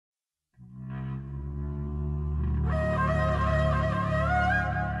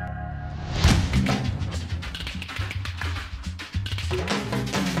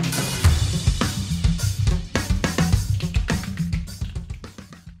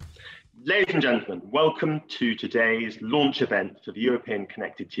Ladies and gentlemen, welcome to today's launch event for the European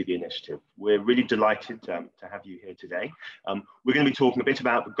Connected TV Initiative. We're really delighted to have you here today. We're going to be talking a bit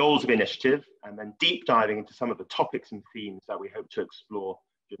about the goals of the initiative and then deep diving into some of the topics and themes that we hope to explore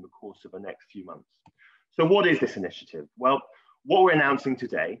during the course of the next few months. So what is this initiative? Well, what we're announcing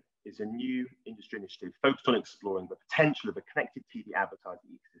today is a new industry initiative focused on exploring the potential of a connected TV advertising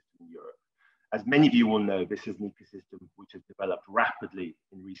ecosystem in Europe. As many of you will know, this is an ecosystem which has developed rapidly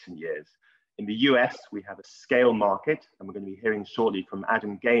in recent years. In the US, we have a scale market, and we're going to be hearing shortly from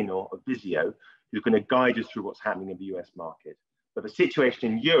Adam Gaynor of Vizio, who's going to guide us through what's happening in the US market. But the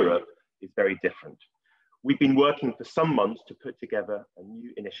situation in Europe is very different. We've been working for some months to put together a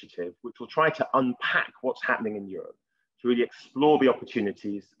new initiative which will try to unpack what's happening in Europe, to really explore the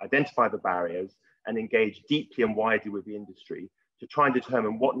opportunities, identify the barriers, and engage deeply and widely with the industry to try and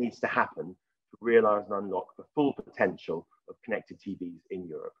determine what needs to happen to realize and unlock the full potential of connected TVs in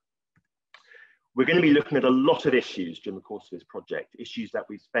Europe. We're going to be looking at a lot of issues during the course of this project, issues that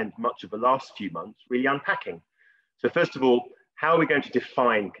we've spent much of the last few months really unpacking. So first of all, how are we going to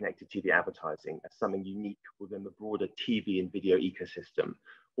define connected TV advertising as something unique within the broader TV and video ecosystem?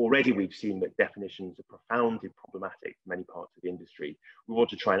 Already we've seen that definitions are profoundly problematic in many parts of the industry. We want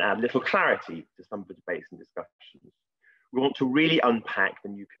to try and add a little clarity to some of the debates and discussions. We want to really unpack the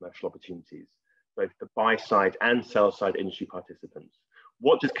new commercial opportunities, both the buy-side and sell-side industry participants.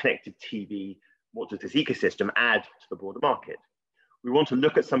 What does connected TV, what does this ecosystem add to the broader market? We want to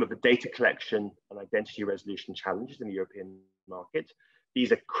look at some of the data collection and identity resolution challenges in the European market.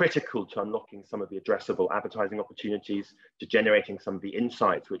 These are critical to unlocking some of the addressable advertising opportunities, to generating some of the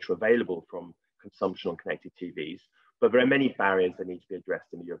insights which are available from consumption on connected TVs, but there are many barriers that need to be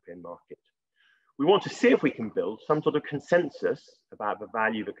addressed in the European market. We want to see if we can build some sort of consensus about the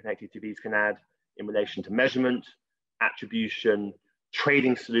value that connected TVs can add in relation to measurement, attribution,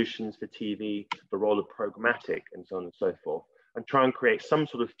 trading solutions for TV, the role of programmatic, and so on and so forth, and try and create some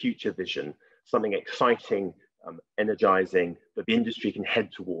sort of future vision, something exciting, energizing, that the industry can head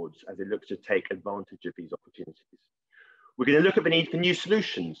towards as it looks to take advantage of these opportunities. We're going to look at the need for new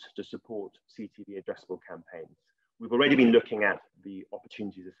solutions to support CTV addressable campaigns. We've already been looking at the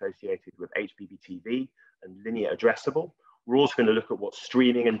opportunities associated with HbbTV and linear addressable. We're also going to look at what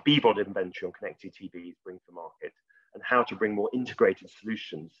streaming and BVOD inventory on connected TVs bring to market and how to bring more integrated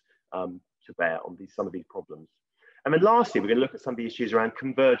solutions to bear on some of these problems. And then lastly, we're going to look at some of the issues around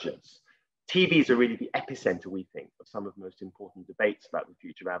convergence. TVs are really the epicenter, we think, of some of the most important debates about the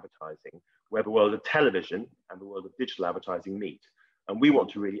future of advertising, where the world of television and the world of digital advertising meet. And we want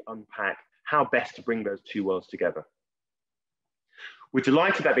to really unpack how best to bring those two worlds together. We're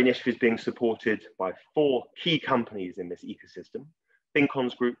delighted that the initiative is being supported by 4 key companies in this ecosystem: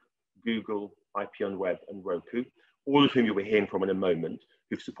 Fincons Group, Google, IPONWEB, and Roku, all of whom you'll be hearing from in a moment,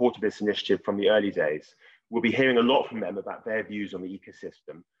 who've supported this initiative from the early days. We'll be hearing a lot from them about their views on the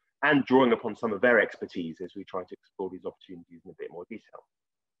ecosystem and drawing upon some of their expertise as we try to explore these opportunities in a bit more detail.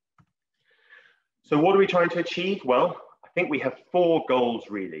 So what are we trying to achieve? Well, I think we have 4 goals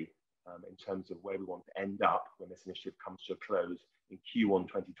really in terms of where we want to end up when this initiative comes to a close in Q1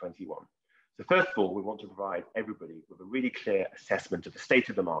 2021. So first of all, we want to provide everybody with a really clear assessment of the state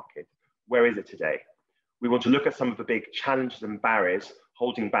of the market. Where is it today? We want to look at some of the big challenges and barriers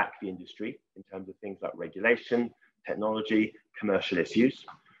holding back the industry in terms of things like regulation, technology, commercial issues.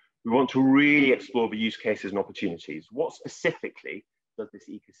 We want to really explore the use cases and opportunities. What specifically does this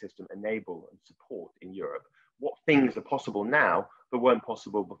ecosystem enable and support in Europe? What things are possible now that weren't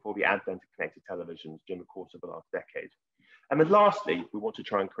possible before the advent of connected televisions during the course of the last decade? And then lastly, we want to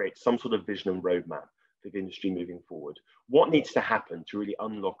try and create some sort of vision and roadmap for the industry moving forward. What needs to happen to really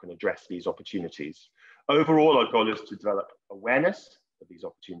unlock and address these opportunities? Overall, our goal is to develop awareness of these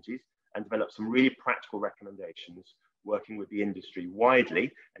opportunities and develop some really practical recommendations, working with the industry widely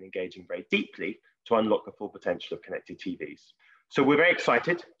and engaging very deeply to unlock the full potential of connected TVs. So we're very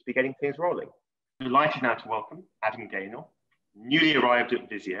excited to be getting things rolling. Delighted now to welcome Adam Gaynor, newly arrived at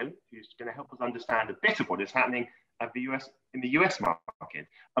Vizio, who's going to help us understand a bit of what is happening in the US market.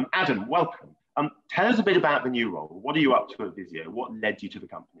 Adam, welcome. Tell us a bit about the new role. What are you up to at Vizio? What led you to the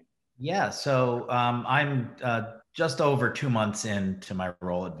company? Yeah, so I'm just over 2 months into my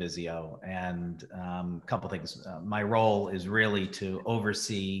role at Vizio, and a couple things. My role is really to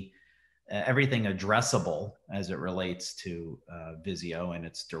oversee everything addressable as it relates to Vizio and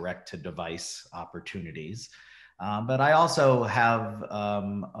its direct-to-device opportunities. But I also have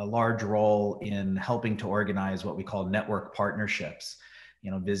a large role in helping to organize what we call network partnerships.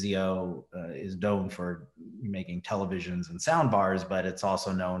 You know, Vizio is known for making televisions and sound bars, but it's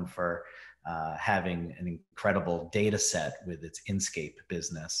also known for having an incredible data set with its Inscape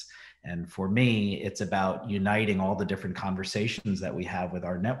business. And for me, it's about uniting all the different conversations that we have with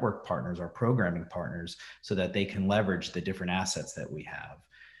our network partners, our programming partners, so that they can leverage the different assets that we have.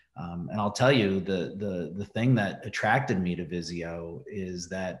 And I'll tell you, the thing that attracted me to Vizio is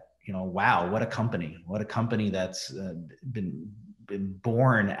that, wow, what a company that's been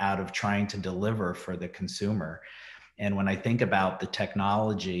born out of trying to deliver for the consumer. And when I think about the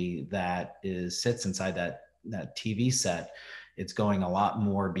technology that sits inside that TV set, it's going a lot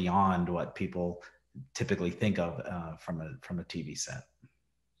more beyond what people typically think of from a TV set.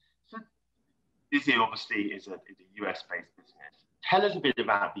 So Vizio obviously is a US-based business. Tell us a bit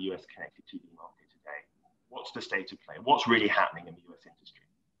about the US connected TV market today. What's the state of play? What's really happening in the US industry?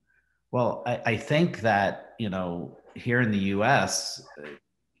 Well, I think that, here in the US,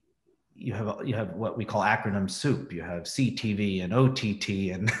 you have what we call acronym soup. You have CTV and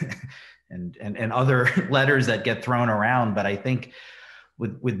OTT and other letters that get thrown around. But I think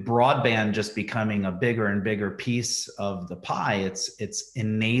with broadband just becoming a bigger and bigger piece of the pie, it's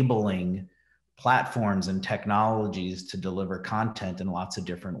enabling platforms and technologies to deliver content in lots of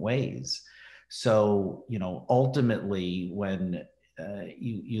different ways. So, ultimately, when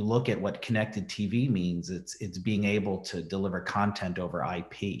you look at what connected TV means, it's being able to deliver content over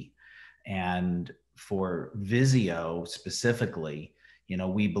IP. And for Vizio specifically,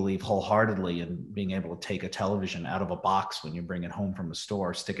 we believe wholeheartedly in being able to take a television out of a box when you bring it home from a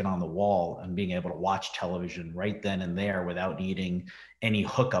store, stick it on the wall, and being able to watch television right then and there without needing any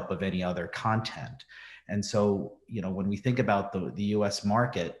hookup of any other content. And so, when we think about the US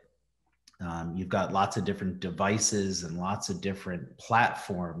market, you've got lots of different devices and lots of different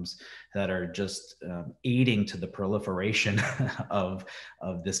platforms that are just aiding to the proliferation of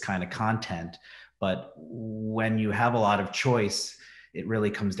this kind of content. But when you have a lot of choice, it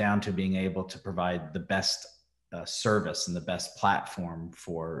really comes down to being able to provide the best service and the best platform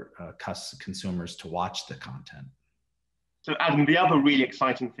for consumers to watch the content. So Adam, the other really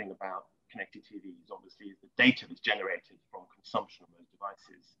exciting thing about connected TVs obviously is the data that's generated from consumption of those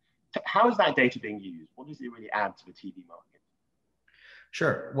devices. How is that data being used? What does it really add to the TV market?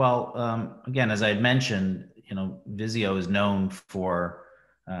 Sure. Well, again, as I mentioned, Vizio is known for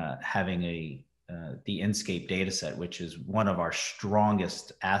having the Inscape data set, which is one of our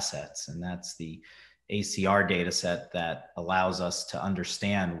strongest assets. And that's the ACR data set that allows us to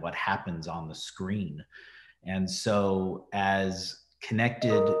understand what happens on the screen. And so as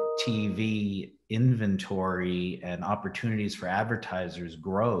connected TV inventory and opportunities for advertisers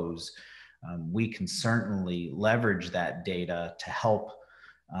grows, we can certainly leverage that data to help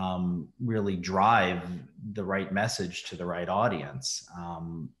really drive the right message to the right audience.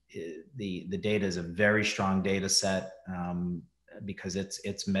 The data is a very strong data set because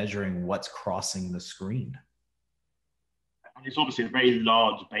it's measuring what's crossing the screen. And it's obviously a very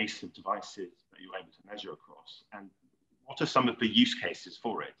large base of devices that you're able to measure across. And what are some of the use cases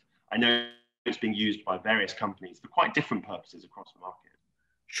for it? I know it's being used by various companies for quite different purposes across the market.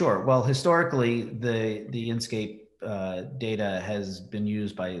 Sure. Well, historically, the Inscape data has been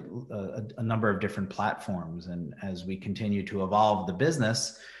used by a number of different platforms. And as we continue to evolve the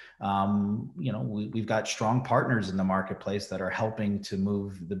business, we've got strong partners in the marketplace that are helping to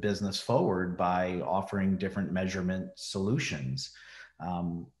move the business forward by offering different measurement solutions.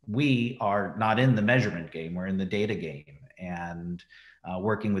 We are not in the measurement game, we're in the data game. And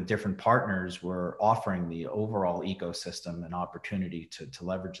working with different partners, we're offering the overall ecosystem an opportunity to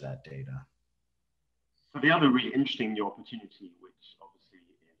leverage that data. So the other really interesting new opportunity, which obviously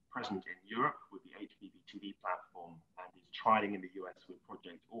is present in Europe with the HBB TV platform and is trialing in the US with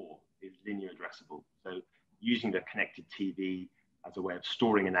Project OR, is linear addressable. So using the connected TV as a way of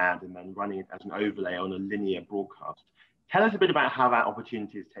storing an ad and then running it as an overlay on a linear broadcast. Tell us a bit about how that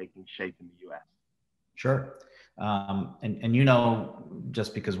opportunity is taking shape in the US. Sure. And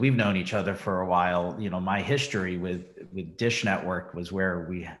just because we've known each other for a while, my history with Dish Network was where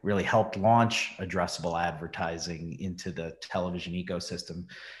we really helped launch addressable advertising into the television ecosystem.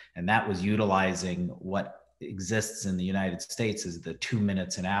 And that was utilizing what exists in the United States is the 2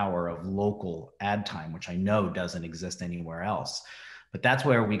 minutes an hour of local ad time, which I know doesn't exist anywhere else. But that's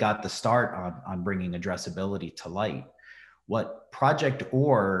where we got the start on bringing addressability to light. What Project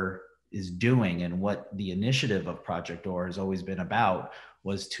OR is doing and what the initiative of Project OR has always been about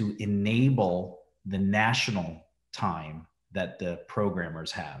was to enable the national time that the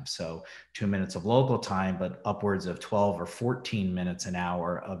programmers have. So 2 minutes of local time, but upwards of 12 or 14 minutes an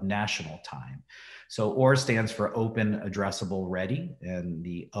hour of national time. So OR stands for Open, Addressable, Ready. And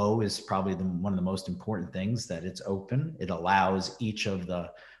the O is probably one of the most important things, that it's open. It allows each of the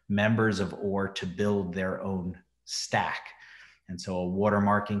members of OR to build their own stack. And so a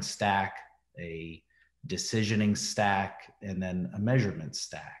watermarking stack, a decisioning stack, and then a measurement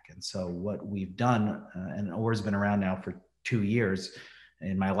stack. And so what we've done, and OR's been around now for 2 years.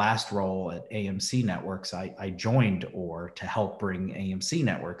 In my last role at AMC Networks, I joined OR to help bring AMC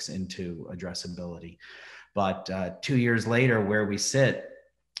Networks into addressability. But 2 years later, where we sit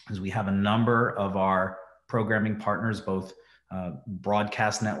is we have a number of our programming partners, both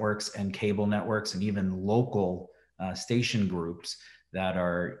broadcast networks and cable networks, and even local station groups that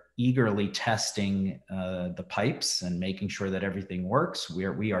are eagerly testing the pipes and making sure that everything works.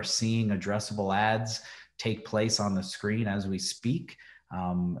 We are seeing addressable ads take place on the screen as we speak,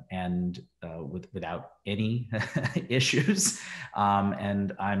 without any issues.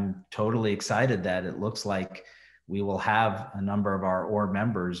 And I'm totally excited that it looks like we will have a number of our OR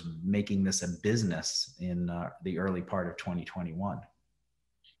members making this a business in the early part of 2021.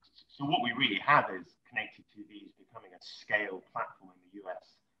 So what we really have is connected TVs becoming a scale platform in the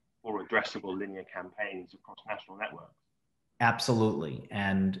US for addressable linear campaigns across national networks. Absolutely.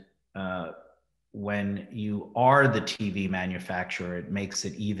 And when you are the TV manufacturer, it makes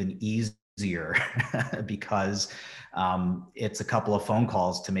it even easier because it's a couple of phone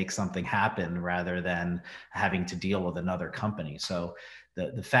calls to make something happen rather than having to deal with another company. So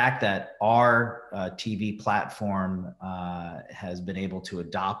the fact that our TV platform has been able to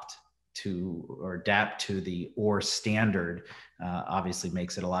adapt to the OR standard obviously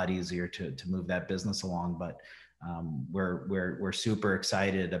makes it a lot easier to move that business along. But we're super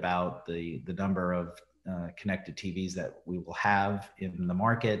excited about the number of connected TVs that we will have in the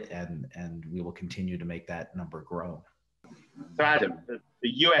market, and we will continue to make that number grow. So Adam, the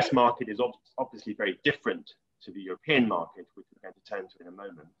US market is obviously very different to the European market, which we're going to turn to in a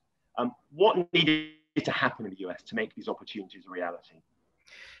moment. What needed to happen in the US to make these opportunities a reality?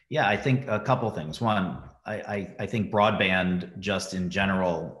 Yeah, I think a couple of things. One, I think broadband just in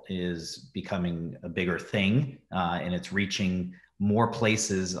general is becoming a bigger thing, and it's reaching more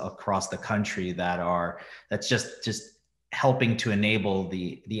places across the country that's just helping to enable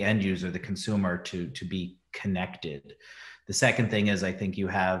the end user, the consumer, to be connected. The second thing is I think you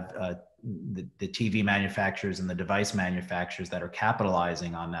have the TV manufacturers and the device manufacturers that are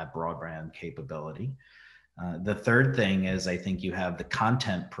capitalizing on that broadband capability. The third thing is I think you have the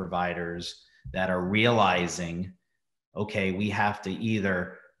content providers that are realizing, okay, we have to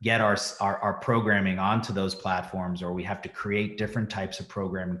either get our programming onto those platforms, or we have to create different types of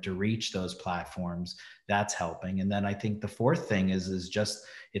programming to reach those platforms. That's helping. And then I think the fourth thing is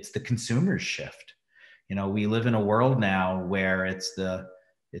it's the consumer's shift. You know, we live in a world now where it's the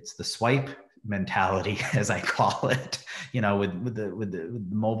swipe mentality, as I call it, you know, with the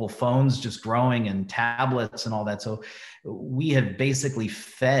mobile phones just growing and tablets and all that. So we have basically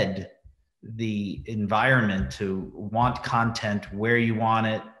fed the environment to want content where you want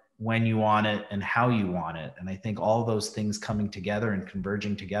it, when you want it, and how you want it. And I think all those things coming together and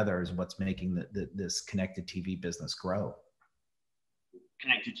converging together is what's making this connected TV business grow.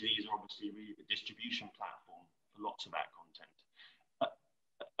 Connected TVs are obviously really the distribution platform for lots of that content.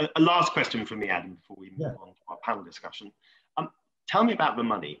 A last question from me, Adam, before we move on to our panel discussion. Tell me about the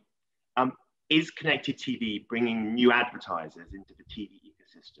money. Is connected TV bringing new advertisers into the TV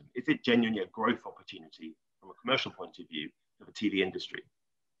ecosystem? Is it genuinely a growth opportunity from a commercial point of view for the TV industry?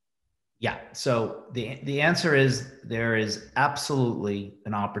 Yeah, so the answer is there is absolutely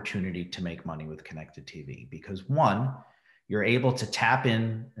an opportunity to make money with connected TV because one, you're able to tap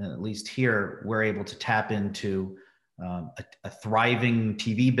in, at least here, we're able to tap into a thriving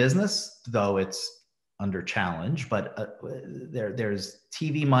TV business, though it's under challenge, but there's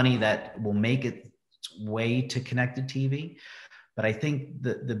TV money that will make its way to connected TV. But I think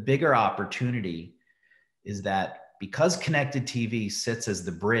the bigger opportunity is that because connected TV sits as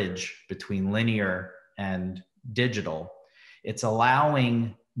the bridge between linear and digital, it's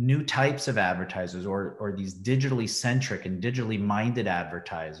allowing new types of advertisers or these digitally centric and digitally minded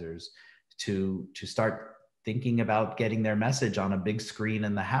advertisers to start thinking about getting their message on a big screen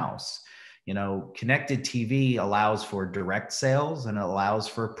in the house. You know, connected TV allows for direct sales and it allows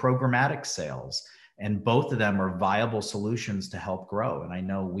for programmatic sales. And both of them are viable solutions to help grow. And I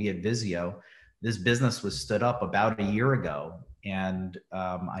know we at Vizio, this business was stood up about a year ago. And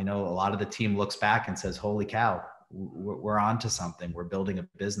I know a lot of the team looks back and says, holy cow, we're onto something. We're building a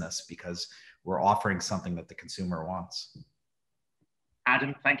business because we're offering something that the consumer wants.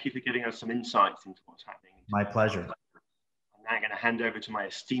 Adam, thank you for giving us some insights into what's happening. My pleasure. I'm now going to hand over to my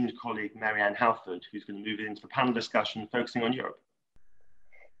esteemed colleague, Marianne Halford, who's going to move into the panel discussion focusing on Europe.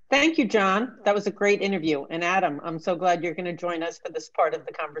 Thank you, John. That was a great interview. And Adam, I'm so glad you're going to join us for this part of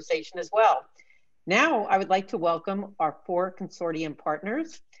the conversation as well. Now, I would like to welcome our 4 consortium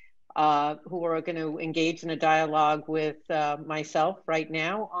partners who are going to engage in a dialogue with myself right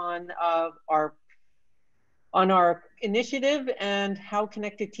now on our initiative and how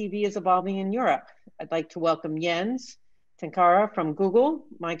connected TV is evolving in Europe. I'd like to welcome Jens Tenkara from Google,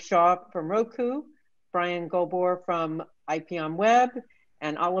 Mike Shaw from Roku, Brian Gobor from IPONWEB,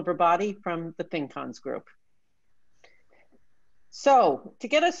 and Oliver Body from the Fincons Group. So to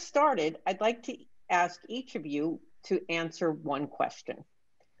get us started, I'd like to ask each of you to answer one question.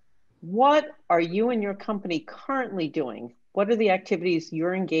 What are you and your company currently doing? What are the activities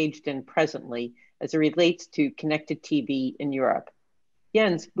you're engaged in presently as it relates to connected TV in Europe?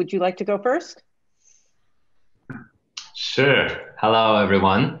 Jens, would you like to go first? Sure. Hello,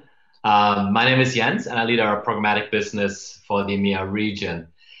 everyone. My name is Jens, and I lead our programmatic business for the EMEA region.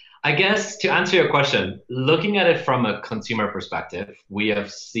 I guess to answer your question, looking at it from a consumer perspective, we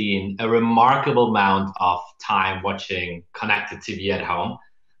have seen a remarkable amount of time watching connected TV at home.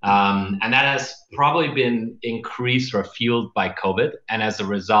 And that has probably been increased or fueled by COVID. And as a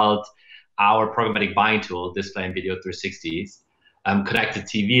result, our programmatic buying tool, Display and Video 360s, connected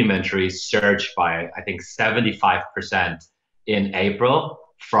TV inventory surged by, I think, 75% in April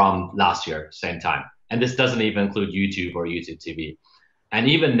from last year, same time. And this doesn't even include YouTube or YouTube TV. And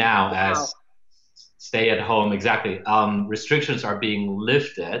even now, as stay at home, restrictions are being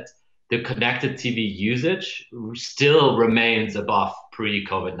lifted, the connected TV usage still remains above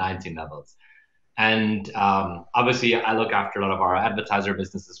pre-COVID-19 levels. And obviously, I look after a lot of our advertiser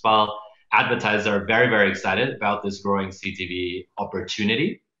business as well. Advertisers are very, very excited about this growing CTV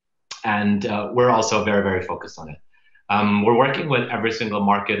opportunity. And we're also very, very focused on it. We're working with every single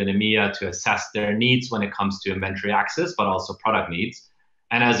market in EMEA to assess their needs when it comes to inventory access, but also product needs.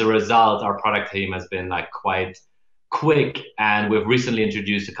 And as a result, our product team has been quite quick, and we've recently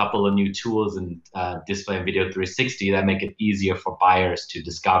introduced a couple of new tools in Display and Video 360 that make it easier for buyers to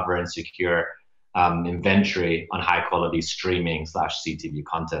discover and secure inventory on high quality streaming / CTV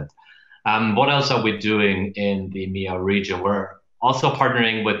content. What else are we doing in the EMEA region? We're also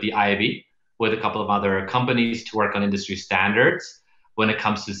partnering with the IAB, with a couple of other companies to work on industry standards when it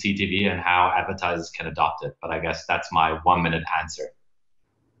comes to CTV and how advertisers can adopt it. But I guess that's my 1-minute answer.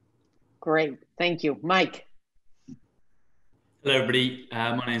 Great, thank you. Mike. Hello, everybody.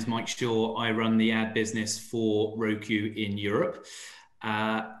 My name is Mike Shaw. I run the ad business for Roku in Europe.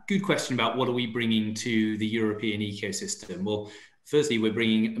 Good question about what are we bringing to the European ecosystem? Well, firstly, we're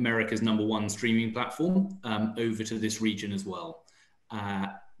bringing America's #1 streaming platform over to this region as well.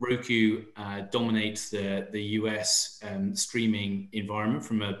 Roku dominates the US streaming environment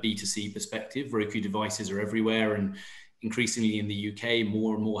from a B2C perspective. Roku devices are everywhere, and increasingly in the UK,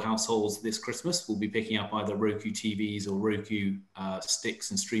 more and more households this Christmas will be picking up either Roku TVs or Roku sticks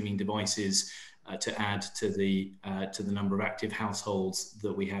and streaming devices to add to the number of active households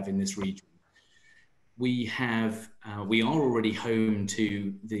that we have in this region. We are already home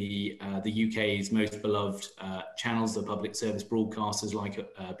to the UK's most beloved channels, the public service broadcasters like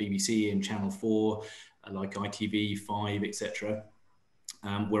BBC and Channel 4, like ITV5, etc.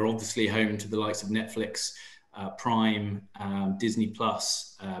 We're obviously home to the likes of Netflix, Prime, Disney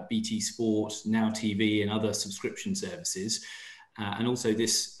Plus, BT Sport, Now TV, and other subscription services. And also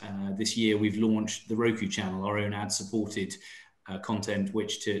this year we've launched the Roku channel, our own ad-supported content,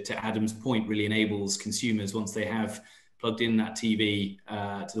 which to Adam's point really enables consumers, once they have plugged in that TV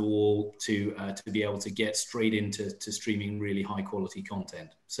to the wall, to be able to get straight into streaming really high quality content.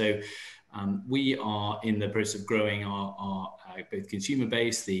 So we are in the process of growing our both consumer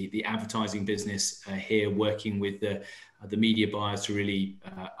base, the advertising business here, working with the media buyers to really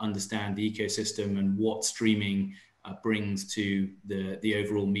understand the ecosystem and what streaming brings to the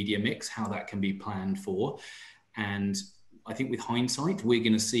overall media mix, how that can be planned for. And I think with hindsight, we're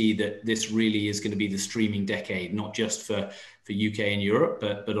going to see that this really is going to be the streaming decade, not just for UK and Europe,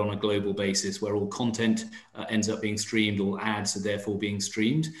 but on a global basis, where all content ends up being streamed, all ads are therefore being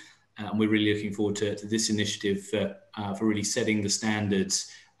streamed. And we're really looking forward to this initiative for really setting the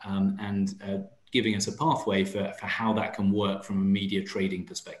standards and giving us a pathway for how that can work from a media trading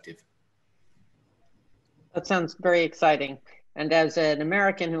perspective. That sounds very exciting. And as an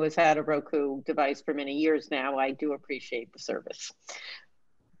American who has had a Roku device for many years now, I do appreciate the service.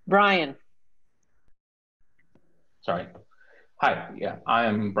 Brian. Sorry. Hi, yeah,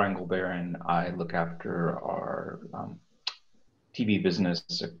 I'm Brian Gobert, and I look after our TV business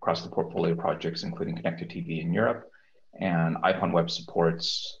across the portfolio projects, including connected TV in Europe. And IPONWEB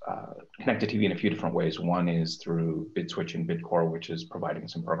supports connected TV in a few different ways. One is through bid switch and bid core, which is providing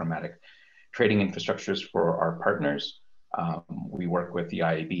some programmatic trading infrastructures for our partners. We work with the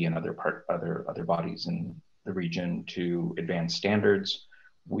IAB and other bodies in the region to advance standards.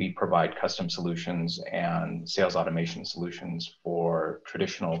 We provide custom solutions and sales automation solutions for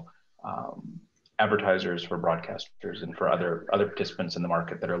traditional advertisers, for broadcasters, and for other participants in the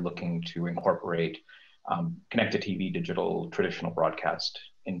market that are looking to incorporate connected TV, digital, traditional broadcast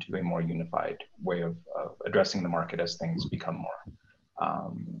into a more unified way of addressing the market as things become more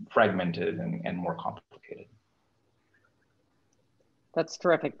fragmented and more complicated. That's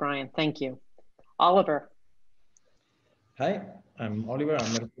terrific, Brian. Thank you. Oliver. Hi, I'm Oliver.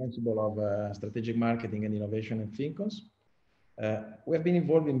 I'm responsible of strategic marketing and innovation at Fincons. We have been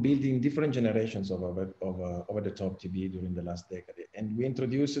involved in building different generations of over-the-top TV during the last decade, and we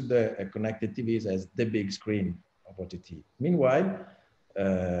introduced the connected TVs as the big screen of OTT. Meanwhile,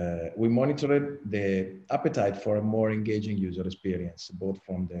 we monitored the appetite for a more engaging user experience, both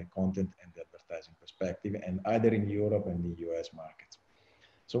from the content and the advertising perspective, and either in Europe and the US markets.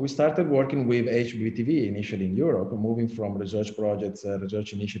 So we started working with HBTV initially in Europe, moving from research projects,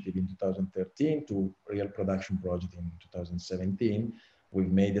 research initiative in 2013 to real production project in 2017. We've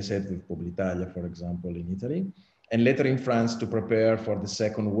made a set with Publitalia, for example, in Italy, and later in France to prepare for the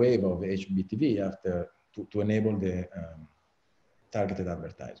second wave of HBTV to enable the targeted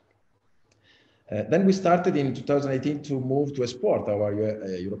advertising. Then we started in 2018 to move to export our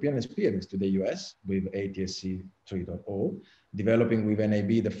European experience to the US with ATSC 3.0, developing with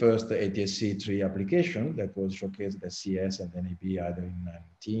NAB the first ATSC 3 application that was showcased at CS and NAB either in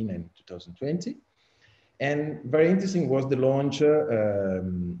 2019 and 2020. And very interesting was the launch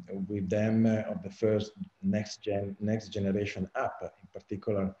with them of the first next generation app. In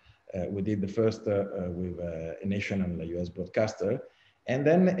particular, we did the first with a national US broadcaster. And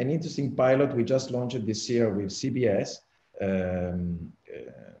then an interesting pilot we just launched this year with CBS,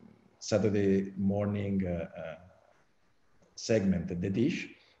 Saturday morning segment, The Dish,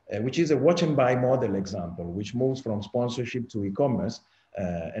 which is a watch and buy model example, which moves from sponsorship to e-commerce,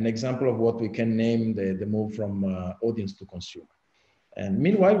 an example of what we can name the move from audience to consumer. And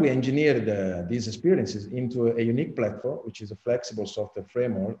meanwhile, we engineered these experiences into a unique platform, which is a flexible software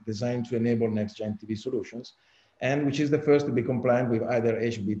framework designed to enable next-gen TV solutions, and which is the first to be compliant with either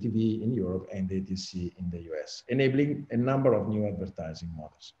HBTV in Europe and ATSC in the US, enabling a number of new advertising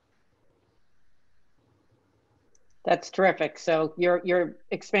models. That's terrific. So you're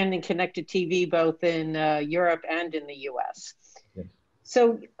expanding connected TV both in Europe and in the US. Yes.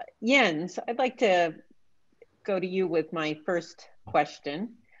 So Jens, I'd like to go to you with my first question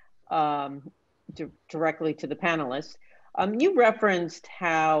directly to the panelists. You referenced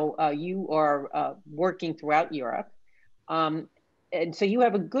how you are working throughout Europe. And so you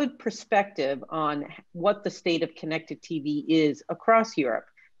have a good perspective on what the state of connected TV is across Europe.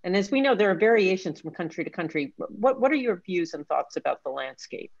 And as we know, there are variations from country to country. What are your views and thoughts about the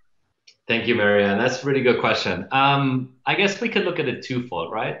landscape? Thank you, Marianne. That's a really good question. I guess we could look at it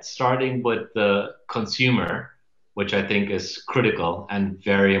twofold, right? Starting with the consumer, which I think is critical and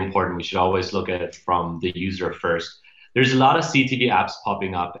very important. We should always look at it from the user first. There's a lot of CTV apps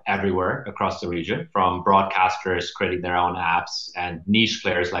popping up everywhere across the region, from broadcasters creating their own apps and niche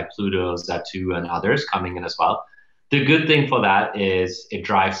players like Pluto, Zatu, and others coming in as well. The good thing for that is it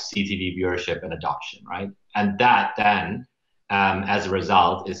drives CTV viewership and adoption, right? And that then, as a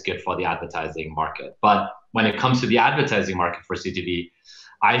result, is good for the advertising market. But when it comes to the advertising market for CTV,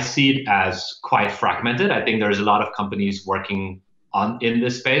 I see it as quite fragmented. I think there's a lot of companies working in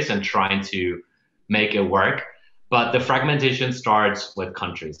this space and trying to make it work. But the fragmentation starts with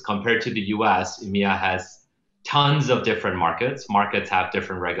countries. Compared to the US, EMEA has tons of different markets. Markets have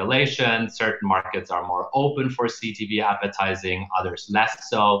different regulations. Certain markets are more open for CTV advertising, others less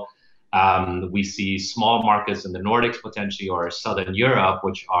so. We see small markets in the Nordics potentially, or Southern Europe,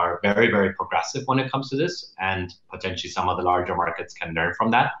 which are very, very progressive when it comes to this, and potentially some of the larger markets can learn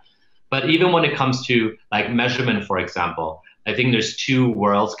from that. But even when it comes to like measurement, for example, I think there's two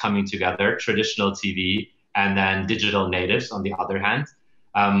worlds coming together, traditional TV and then digital natives on the other hand.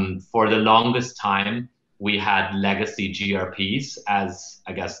 For the longest time, we had legacy GRPs as,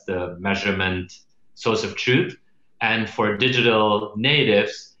 I guess, the measurement source of truth. And for digital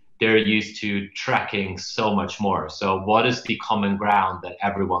natives, they're used to tracking so much more. So what is the common ground that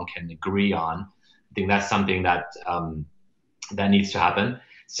everyone can agree on? I think that's something that that needs to happen.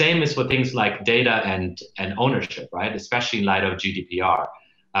 Same is with things like data and ownership, right? Especially in light of GDPR.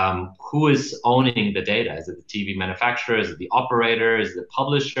 Who is owning the data? Is it the TV manufacturer? Is it the operator? Is it the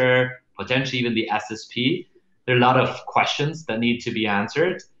publisher? Potentially even the SSP? There are a lot of questions that need to be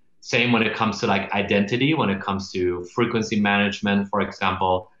answered. Same when it comes to like identity, when it comes to frequency management, for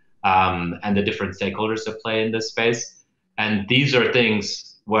example, and the different stakeholders that play in this space. And these are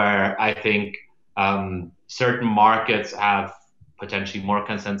things where I think certain markets have potentially more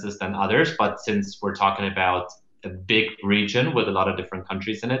consensus than others. But since we're talking about a big region with a lot of different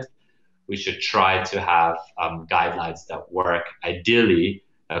countries in it, we should try to have guidelines that work ideally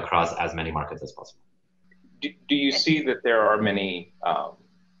across as many markets as possible. Do you see that there are many,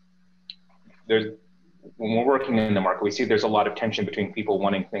 when we're working in the market, we see there's a lot of tension between people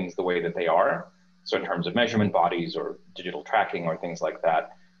wanting things the way that they are. So in terms of measurement bodies or digital tracking or things like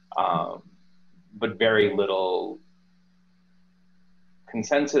that, but very little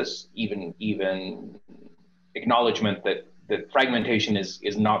consensus, even acknowledgement that fragmentation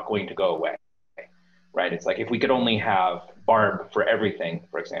is not going to go away, right? It's like if we could only have Barb for everything,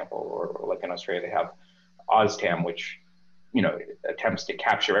 for example, or like in Australia, they have OzTam, which, you know, attempts to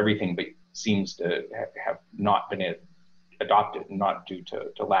capture everything, but seems to have not been adopted, not due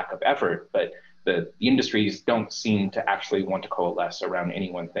to lack of effort, but the industries don't seem to actually want to coalesce around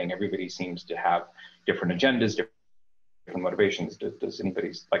any one thing. Everybody seems to have different agendas, different motivations. Does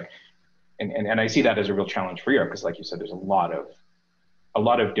anybody's like, and I see that as a real challenge for Europe, because like you said, there's a lot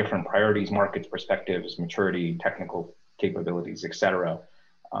of different priorities, markets, perspectives, maturity, technical capabilities, etc.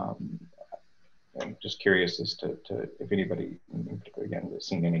 I'm just curious as to if anybody in particular, again, has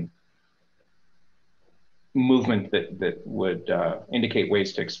seen any movement that would indicate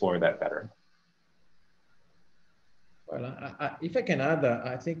ways to explore that better. Well, if I can add,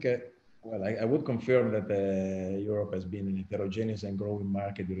 I think, well, I would confirm that Europe has been an heterogeneous and growing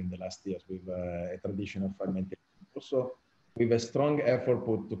market during the last years with a tradition of fragmentation. Also, with a strong effort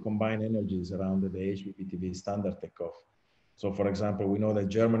put to combine energies around the HBPTV standard takeoff. So, for example, we know that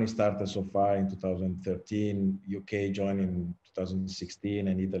Germany started so far in 2013, UK joined in 2016,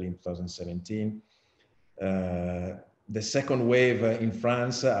 and Italy in 2017. The second wave in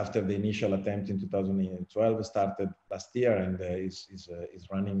France, after the initial attempt in 2012, started last year and is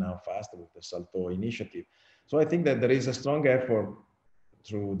running now fast with the Salto initiative. So I think that there is a strong effort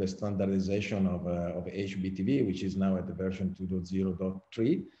through the standardization of HBTV, which is now at the version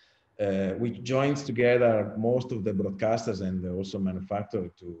 2.0.3, which joins together most of the broadcasters and also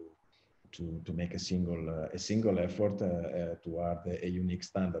manufacturers to make a single effort toward a unique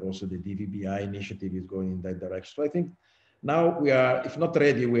standard. Also, the DVBI initiative is going in that direction. So I think now we are, if not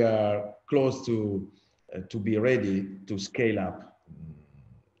ready, we are close to be ready to scale up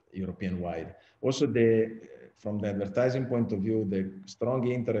European-wide. Also, from the advertising point of view, the strong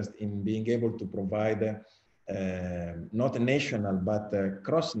interest in being able to provide not a national, but a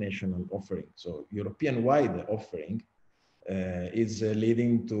cross-national offering. So European-wide offering is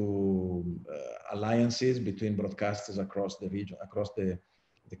leading to alliances between broadcasters across the region, across the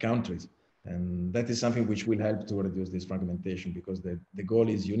countries. And that is something which will help to reduce this fragmentation, because the goal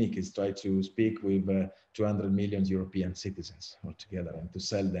is unique, is try to speak with 200 million European citizens altogether and to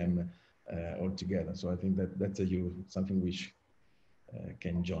sell them all together. So I think that that's something which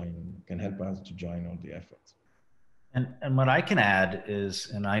can help us to join all the efforts. And what I can add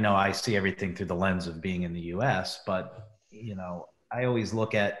is, and I know I see everything through the lens of being in the US, but you know, I always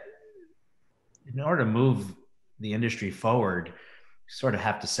look at, in order to move the industry forward, you sort of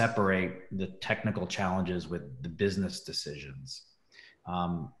have to separate the technical challenges with the business decisions.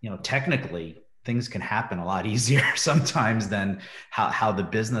 You know, technically, things can happen a lot easier sometimes than how the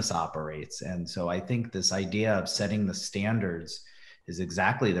business operates. And so I think this idea of setting the standards is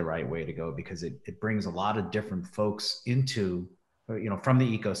exactly the right way to go, because it brings a lot of different folks into, you know, from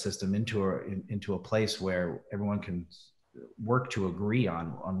the ecosystem into a place where everyone can work to agree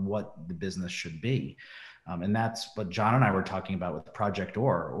on what the business should be. And that's what John and I were talking about with Project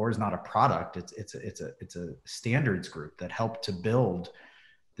OR. OR is not a product. It's a standards group that helped to build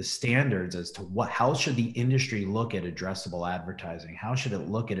the standards as to how should the industry look at addressable advertising? How should it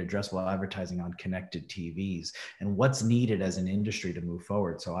look at addressable advertising on connected TVs, and what's needed as an industry to move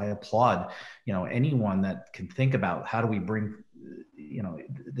forward? So I applaud, you know, anyone that can think about how do we bring, you know,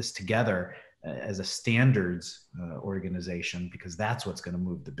 this together as a standards organization, because that's what's going to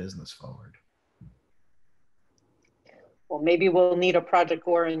move the business forward. Well, maybe we'll need a Project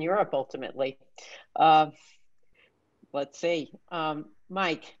OR in Europe ultimately. Let's see.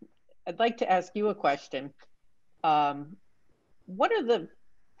 Mike, I'd like to ask you a question. What are the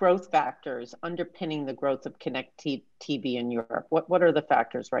growth factors underpinning the growth of connected TV in Europe? What are the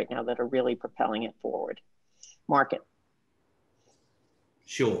factors right now that are really propelling it forward? Market.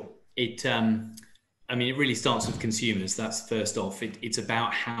 Sure. I mean, it really starts with consumers. That's first off. It's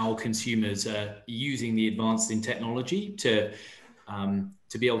about how consumers are using the advances in technology to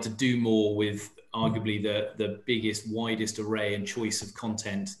to be able to do more with arguably the biggest, widest array and choice of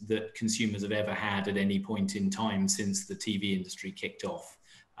content that consumers have ever had at any point in time since the TV industry kicked off.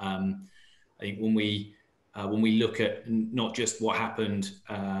 I think when we look at not just what happened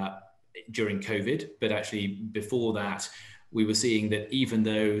during COVID, but actually before that, we were seeing that even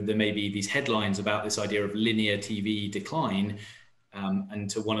though there may be these headlines about this idea of linear TV decline, and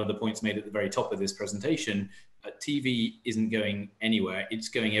to one of the points made at the very top of this presentation, TV isn't going anywhere, it's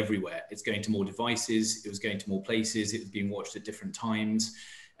going everywhere. It's going to more devices, it was going to more places, it was being watched at different times.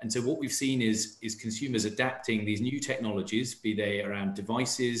 And so what we've seen is consumers adapting these new technologies, be they around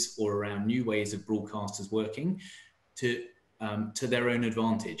devices or around new ways of broadcasters working, to their own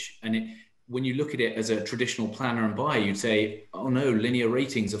advantage. And when you look at it as a traditional planner and buyer, you'd say, oh no, linear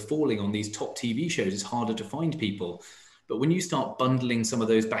ratings are falling on these top TV shows, it's harder to find people. But when you start bundling some of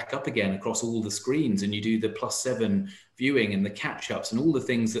those back up again across all the screens, and you do the +7 viewing and the catch-ups and all the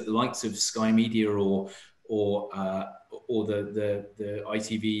things that the likes of Sky Media or the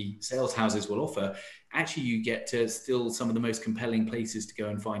ITV sales houses will offer, actually you get to still some of the most compelling places to go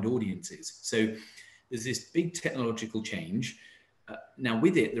and find audiences. So there's this big technological change. Now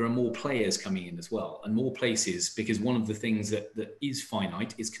with it, there are more players coming in as well, and more places, because one of the things that is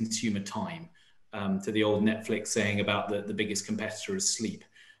finite is consumer time. To the old Netflix saying about the biggest competitor is sleep.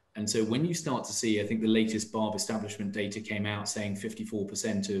 And so when you start to see, I think the latest Barb establishment data came out saying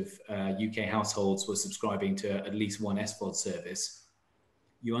 54% of UK households were subscribing to at least one SVOD service,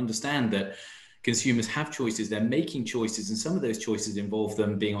 you understand that consumers have choices, they're making choices, and some of those choices involve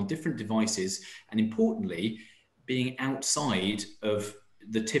them being on different devices, and importantly, being outside of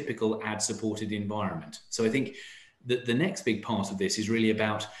the typical ad-supported environment. So I think that the next big part of this is really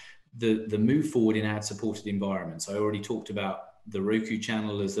about the move forward in ad-supported environments. I already talked about the Roku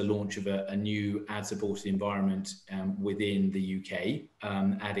channel as the launch of a new ad-supported environment within the UK,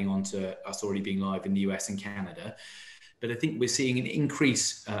 adding on to us already being live in the US and Canada. But I think we're seeing an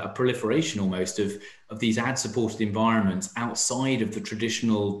increase, a proliferation almost of these ad-supported environments outside of the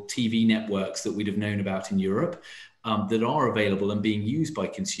traditional TV networks that we'd have known about in Europe, that are available and being used by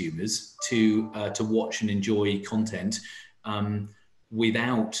consumers to watch and enjoy content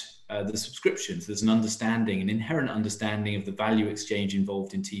without the subscriptions. There's an inherent understanding of the value exchange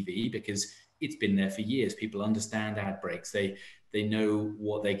involved in TV, because it's been there for years. People understand ad breaks. They know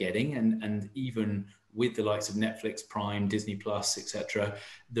what they're getting, and even with the likes of Netflix, Prime, Disney Plus, etc.,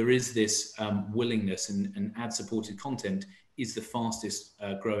 there is this willingness, and ad-supported content is the fastest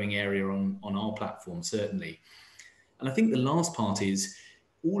growing area on our platform, certainly. And I think the last part is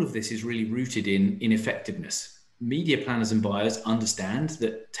all of this is really rooted in effectiveness. Media planners and buyers understand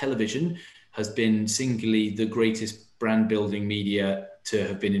that television has been singularly the greatest brand building media to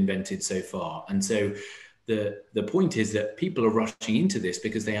have been invented so far. And so the point is that people are rushing into this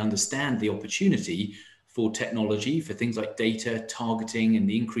because they understand the opportunity for technology, for things like data, targeting, and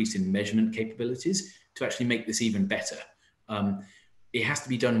the increase in measurement capabilities to actually make this even better. It has to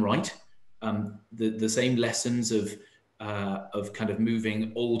be done right. The same lessons of kind of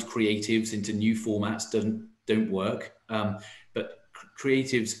moving old creatives into new formats don't work, but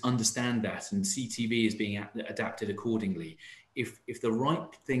creatives understand that, and CTV is being adapted accordingly. If the right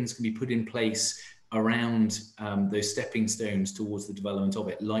things can be put in place around those stepping stones towards the development of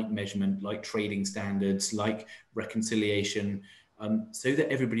it, like measurement, like trading standards, like reconciliation, so that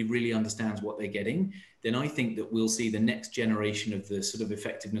everybody really understands what they're getting, then I think that we'll see the next generation of the sort of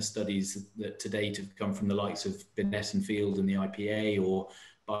effectiveness studies that to date have come from the likes of Binet and Field and the IPA, or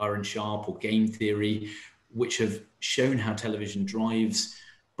Byron Sharp or Game Theory, which have shown how television drives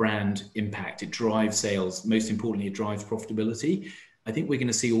brand impact, it drives sales, most importantly, it drives profitability. I think we're going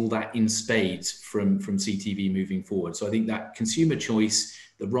to see all that in spades from CTV moving forward. So I think that consumer choice,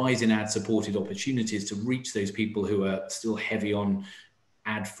 the rise in ad-supported opportunities to reach those people who are still heavy on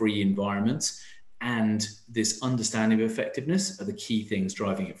ad-free environments, and this understanding of effectiveness are the key things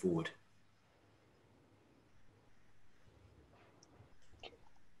driving it forward.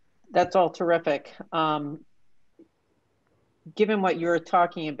 That's all terrific. Given what you're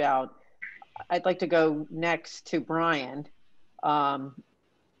talking about, I'd like to go next to Brian. How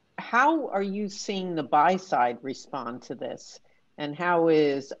are you seeing the buy side respond to this? And how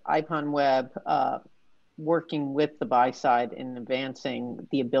is IPONWEB working with the buy side in advancing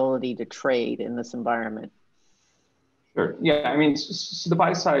the ability to trade in this environment? Sure. Yeah, I mean, so the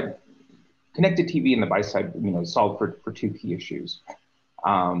buy side, connected TV and the buy side, solve for two key issues.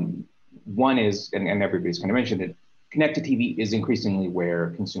 One is, and everybody's kind of mentioned it, connected TV is increasingly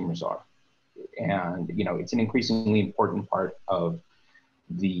where consumers are. And, it's an increasingly important part of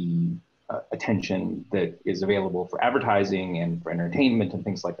the attention that is available for advertising and for entertainment and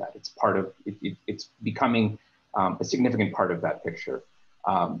things like that. It's part of it's becoming a significant part of that picture.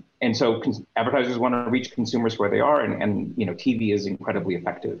 And so advertisers want to reach consumers where they are, and you know, TV is incredibly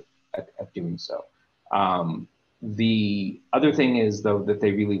effective at doing so. The other thing is, though, that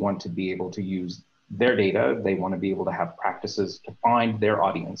they really want to be able to use their data. They want to be able to have practices to find their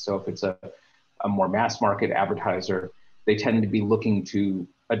audience. So if it's a more mass market advertiser, they tend to be looking to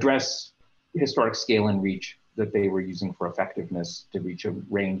address historic scale and reach that they were using for effectiveness to reach a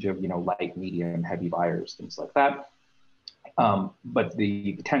range of, you know, light, medium, heavy buyers, things like that. But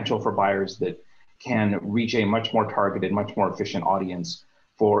the potential for buyers that can reach a much more targeted, much more efficient audience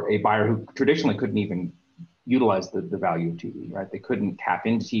for a buyer who traditionally couldn't even utilize the value of TV, right? They couldn't tap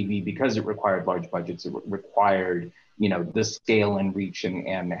into TV because it required large budgets. It required, you know, the scale and reach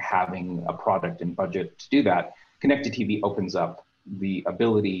and having a product and budget to do that. Connected TV opens up the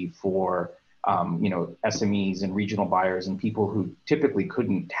ability for, you know, SMEs and regional buyers and people who typically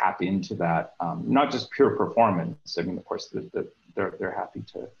couldn't tap into that, not just pure performance. I mean, of course, they're happy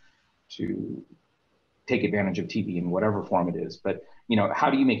to take advantage of TV in whatever form it is, but you know, how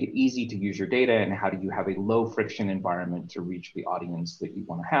do you make it easy to use your data, and how do you have a low friction environment to reach the audience that you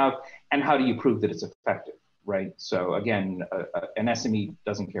want to have, and how do you prove that it's effective, right? So again, an SME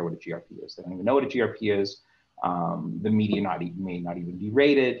doesn't care what a GRP is. They don't even know what a GRP is. The media may not even be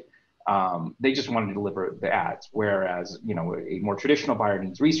rated. They just want to deliver the ads, whereas, you know, a more traditional buyer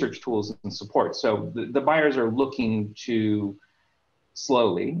needs research tools and support. So the buyers are looking to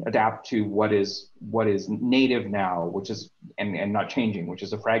slowly adapt to what is native now, which is and not changing, which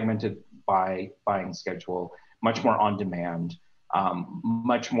is a fragmented buying schedule, much more on demand,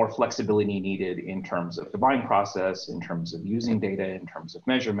 much more flexibility needed in terms of the buying process, in terms of using data, in terms of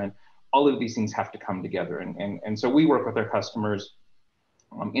measurement. All of these things have to come together, and so we work with our customers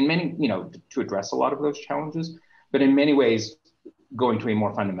in many, you know, to address a lot of those challenges, but in many ways going to a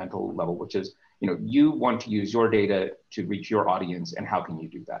more fundamental level, which is, you know, you want to use your data to reach your audience, and how can you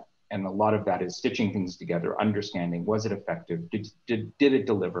do that? And a lot of that is stitching things together, understanding, was it effective? Did it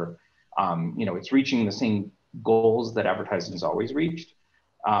deliver? You know, it's reaching the same goals that advertising has always reached,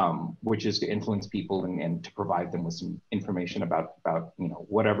 which is to influence people and to provide them with some information about, you know,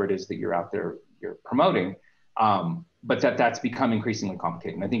 whatever it is that you're out there, you're promoting. But that's become increasingly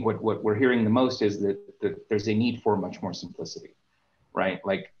complicated. And I think what we're hearing the most is that there's a need for much more simplicity, right?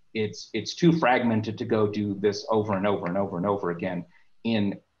 Like, it's too fragmented to go do this over and over and over and over again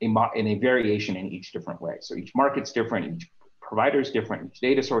in a variation in each different way. So each market's different, each provider's different, each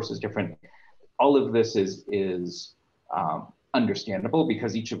data source is different. All of this is understandable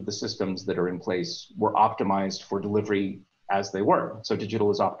because each of the systems that are in place were optimized for delivery as they were. So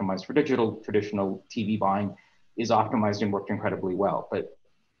digital is optimized for digital, traditional TV buying is optimized and worked incredibly well, but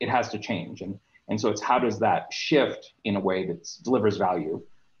it has to change. And so it's how does that shift in a way that delivers value,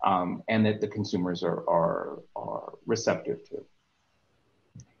 and that the consumers are receptive to.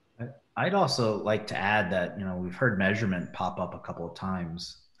 I'd also like to add that, you know, we've heard measurement pop up a couple of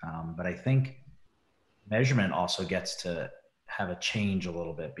times, but I think measurement also gets to have a change a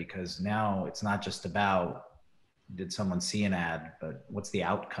little bit, because now it's not just about did someone see an ad, but what's the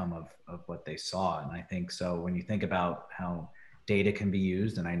outcome of what they saw. And I think so when you think about how data can be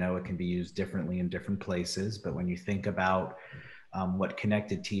used, and I know it can be used differently in different places, but when you think about what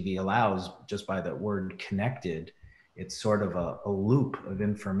connected TV allows, just by the word connected, it's sort of a loop of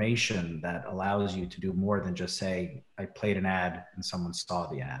information that allows you to do more than just say, I played an ad and someone saw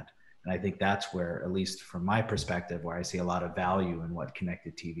the ad. And I think that's where, at least from my perspective, where I see a lot of value in what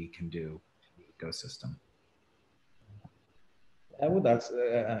connected TV can do to the ecosystem. I would ask,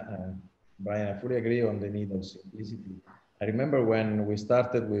 Brian, I fully agree on the need of simplicity. I remember when we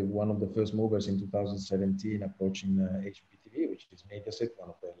started with one of the first movers in 2017 approaching HBTV, which is Mediaset, one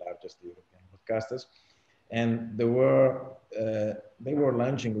of the largest European broadcasters. And they were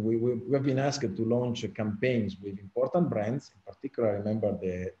launching, we have been asked to launch campaigns with important brands. In particular, I remember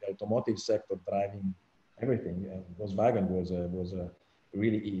the automotive sector driving everything. Volkswagen was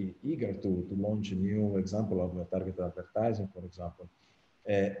really eager to launch a new example of targeted advertising, for example.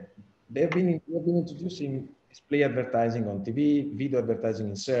 We have been introducing display advertising on TV, video advertising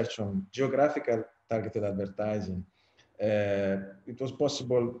in search, on geographical targeted advertising. It was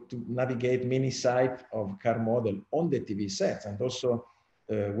possible to navigate many sites of car model on the TV sets, and also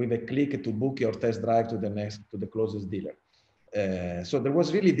with a click to book your test drive to the closest dealer. So there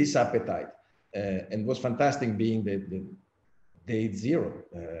was really this appetite, and it was fantastic being the day zero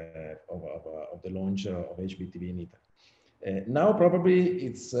of the launch of HBTV in Italy. Now probably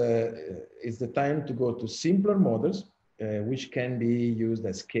it's the time to go to simpler models, which can be used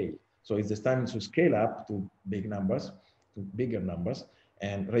at scale. So it's the time to scale up to bigger numbers,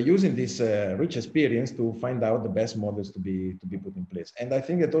 and reusing this rich experience to find out the best models to be put in place. And I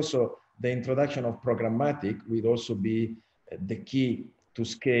think that also the introduction of programmatic will also be the key to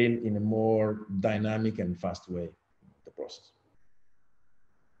scale in a more dynamic and fast way the process.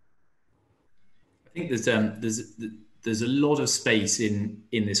 I think there's a lot of space in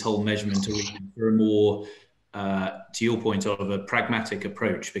this whole measurement arena for a more, to your point, of a pragmatic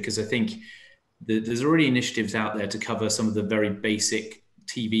approach, because I think there's already initiatives out there to cover some of the very basic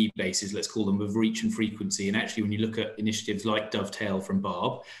TV bases, let's call them, of reach and frequency. And actually, when you look at initiatives like Dovetail from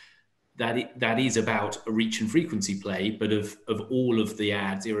Barb, that is about a reach and frequency play, but of all of the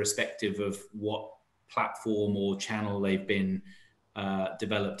ads, irrespective of what platform or channel they've been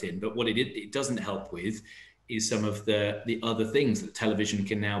developed in. But what it doesn't help with is some of the other things that television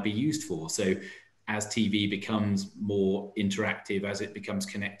can now be used for. So as TV becomes more interactive, as it becomes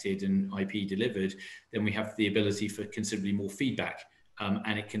connected and IP delivered, then we have the ability for considerably more feedback,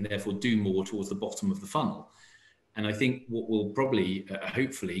 and it can therefore do more towards the bottom of the funnel. And I think what we'll probably,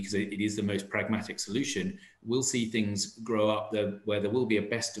 hopefully, because it is the most pragmatic solution, we'll see things grow up where there will be a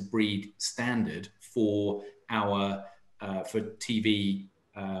best of breed standard for our for TV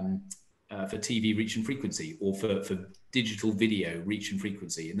reach and frequency, or for digital video reach and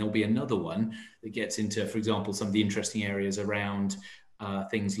frequency. And there'll be another one that gets into, for example, some of the interesting areas around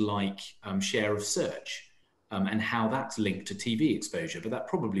things like share of search and how that's linked to TV exposure, but that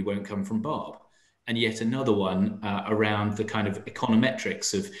probably won't come from Barb. And yet another one around the kind of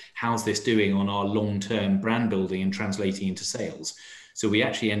econometrics of how's this doing on our long-term brand building and translating into sales. So we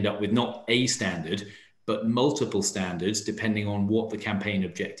actually end up with not a standard, but multiple standards depending on what the campaign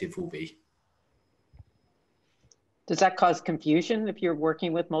objective will be. Does that cause confusion if you're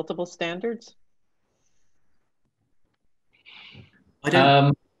working with multiple standards? I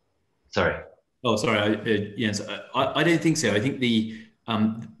don't. Sorry. Oh, sorry. Yes, I don't think so. I think the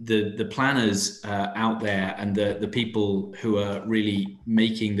planners out there and the people who are really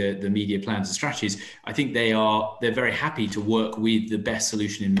making the media plans and strategies, I think they're very happy to work with the best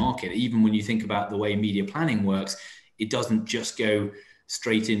solution in market. Even when you think about the way media planning works, it doesn't just go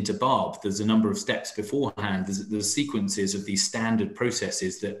straight into Barb. There's a number of steps beforehand. There's sequences of these standard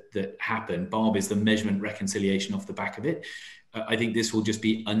processes that happen. Barb is the measurement reconciliation off the back of it. I think this will just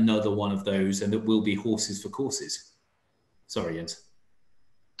be another one of those, and it will be horses for courses. Sorry, Jens.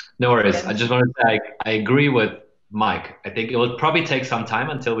 No worries. I just want to say I agree with Mike. I think it will probably take some time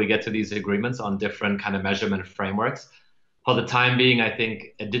until we get to these agreements on different kind of measurement frameworks. For the time being, I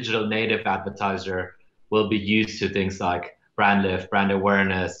think a digital native advertiser will be used to things like brand lift, brand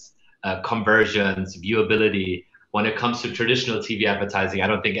awareness, conversions, viewability. When it comes to traditional TV advertising, I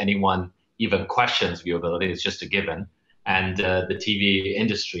don't think anyone even questions viewability. It's just a given. And the TV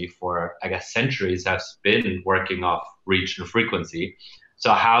industry for, I guess, centuries has been working off reach and frequency.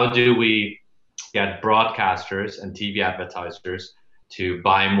 So how do we get broadcasters and TV advertisers to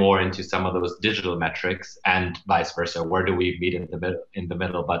buy more into some of those digital metrics, and vice versa? Where do we meet in the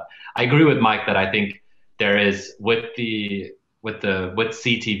middle? But I agree with Mike that I think there is, with CTV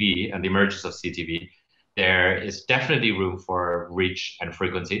and the emergence of CTV, there is definitely room for reach and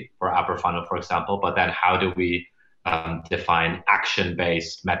frequency for upper funnel, for example. But then how do we define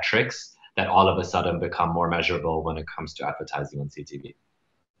action-based metrics that all of a sudden become more measurable when it comes to advertising on CTV?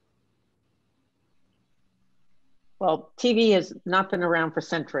 Well, TV has not been around for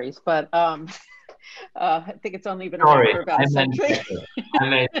centuries, but I think it's only been around for about a century.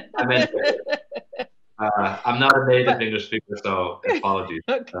 I meant I'm not a native English speaker, so apologies.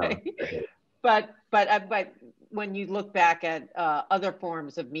 Okay. But when you look back at other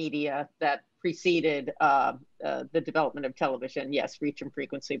forms of media that preceded the development of television, yes, reach and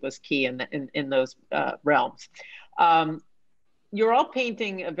frequency was key in those realms. You're all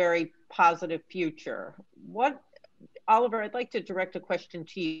painting a very positive future. Oliver, I'd like to direct a question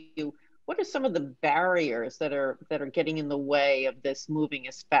to you. What are some of the barriers that are getting in the way of this moving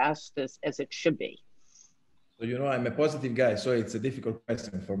as fast as it should be? So, I'm a positive guy, so it's a difficult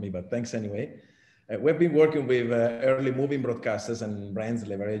question for me, but thanks anyway. We've been working with early moving broadcasters and brands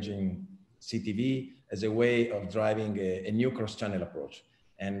leveraging CTV as a way of driving a new cross-channel approach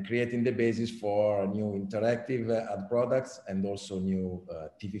and creating the basis for new interactive ad products and also new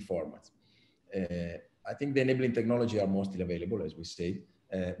TV formats. I think the enabling technology are mostly available, as we say,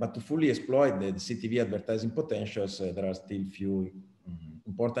 but to fully exploit the CTV advertising potentials, there are still few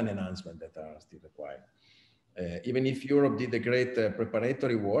important enhancements that are still required. Even if Europe did a great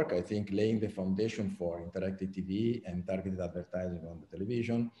preparatory work, I think laying the foundation for interactive TV and targeted advertising on the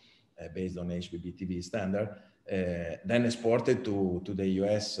television based on HBB TV standard, then exported to the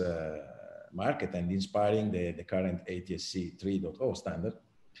US market and inspiring the current ATSC 3.0 standard.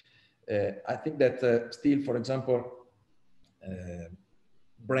 I think that still, for example, I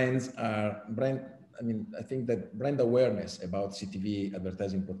think that brand awareness about CTV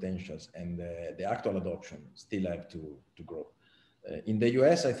advertising potentials and the actual adoption still have to grow. In the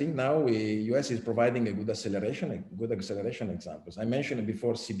US, I think now US is providing a good acceleration examples. I mentioned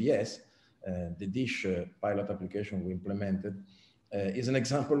before CBS, the Dish pilot application we implemented is an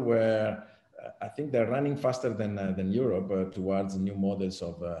example where I think they're running faster than Europe towards new models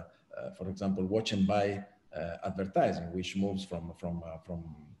of, for example, watch and buy advertising, which moves from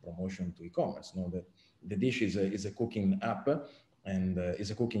promotion to e-commerce. No, the Dish is a cooking app and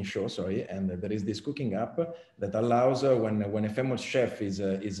is a cooking show, sorry, and there is this cooking app that allows when a famous chef is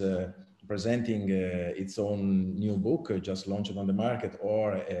presenting its own new book just launched on the market,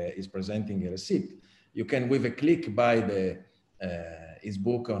 or is presenting a receipt, you can with a click buy his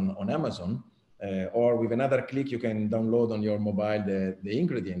book on Amazon, or with another click you can download on your mobile the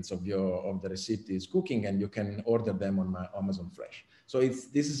ingredients of the receipt is cooking, and you can order them on Amazon Fresh. So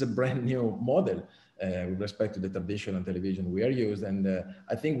this is a brand new model with respect to the traditional television we are used, and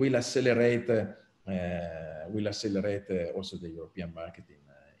I think will accelerate also the European market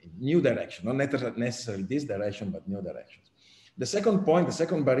in new direction, not necessarily this direction, but new directions. The second point, the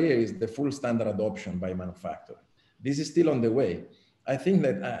second barrier is the full standard adoption by manufacturer. This is still on the way. I think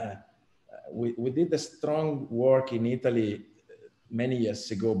that we did a strong work in Italy many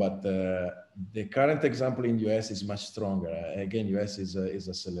years ago, but the current example in US is much stronger. Again, US is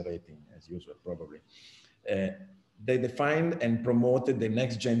accelerating as usual, probably. They defined and promoted the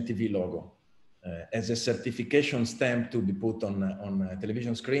next gen TV logo as a certification stamp to be put on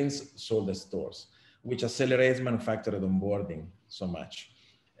television screens sold at stores, which accelerates manufacturer onboarding so much.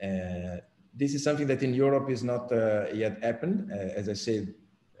 This is something that in Europe is not yet happened. As I said,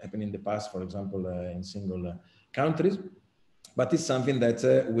 happened in the past, for example, in single countries, but it's something that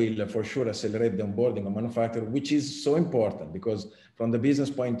will for sure accelerate the onboarding of manufacturer, which is so important because from the business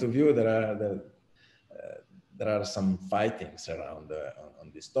point of view, there are some fightings around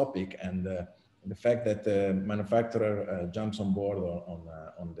on this topic, and the fact that the manufacturer jumps on board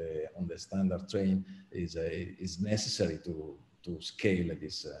on the standard train is necessary to scale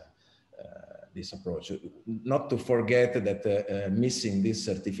this approach. Not to forget that missing this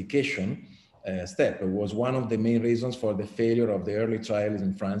certification step was one of the main reasons for the failure of the early trials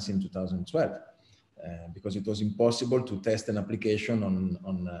in France in 2012, because it was impossible to test an application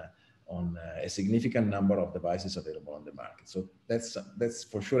on a significant number of devices available on the market. So that's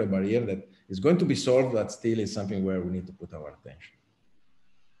for sure a barrier that is going to be solved, but still is something where we need to put our attention.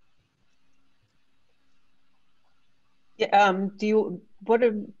 Yeah, what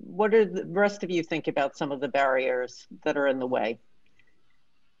do the rest of you think about some of the barriers that are in the way?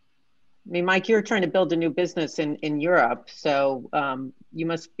 I mean, Mike, you're trying to build a new business in Europe, so you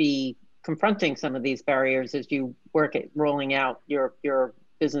must be confronting some of these barriers as you work at rolling out your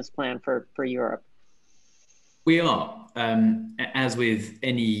business plan for Europe. We are, as with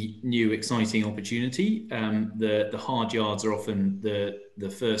any new exciting opportunity, the hard yards are often the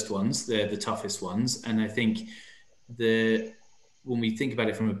first ones, they're the toughest ones, and I think when we think about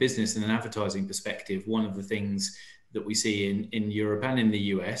it from a business and an advertising perspective, one of the things that we see in Europe and in the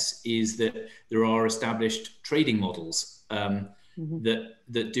US is that there are established trading models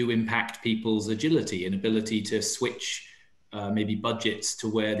that do impact people's agility and ability to switch maybe budgets to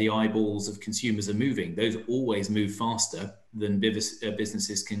where the eyeballs of consumers are moving. Those always move faster than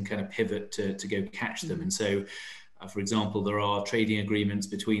businesses can kind of pivot to go catch them. And so, for example, there are trading agreements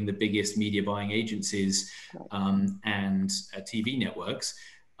between the biggest media buying agencies and TV networks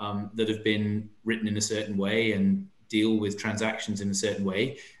that have been written in a certain way and deal with transactions in a certain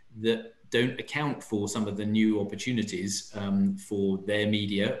way that don't account for some of the new opportunities for their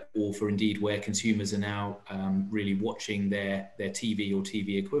media, or for indeed where consumers are now really watching their TV or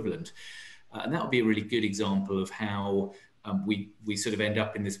TV equivalent. And that would be a really good example of how we sort of end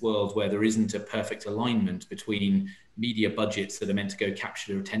up in this world where there isn't a perfect alignment between media budgets that are meant to go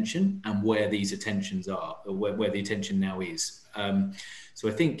capture their attention and where these attentions are, or where the attention now is. So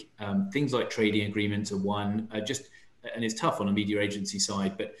I think things like trading agreements are one, and it's tough on a media agency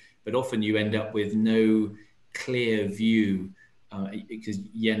side, but often you end up with no clear view, because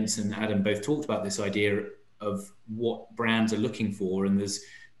Jens and Adam both talked about this idea of what brands are looking for, and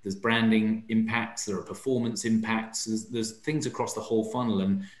there's branding impacts, there are performance impacts, there's things across the whole funnel,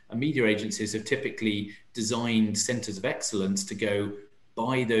 and media agencies have typically designed centers of excellence to go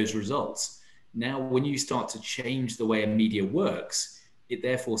by those results. Now, when you start to change the way a media works, it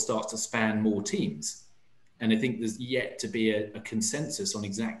therefore starts to span more teams. And I think there's yet to be a consensus on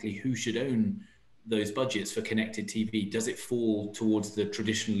exactly who should own those budgets for connected TV. Does it fall towards the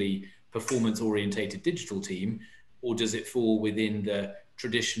traditionally performance-orientated digital team, or does it fall within the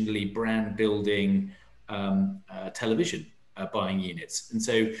traditionally brand-building television buying units? And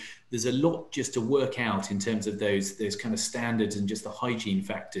so there's a lot just to work out in terms of those kind of standards and just the hygiene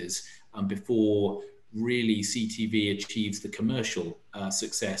factors before really CTV achieves the commercial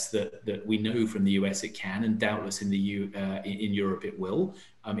success that we know from the US it can, and doubtless in in Europe it will.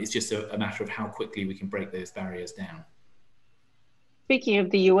 It's just a matter of how quickly we can break those barriers down. Speaking of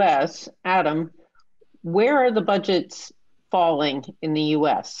the US, Adam, where are the budgets falling in the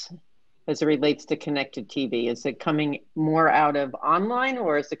US as it relates to connected TV? Is it coming more out of online,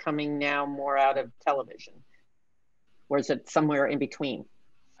 or is it coming now more out of television? Or is it somewhere in between?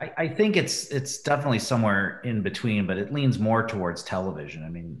 I think it's definitely somewhere in between, but it leans more towards television. I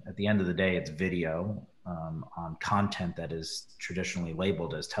mean, at the end of the day, it's video on content that is traditionally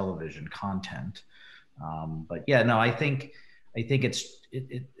labeled as television content. But yeah, no, I think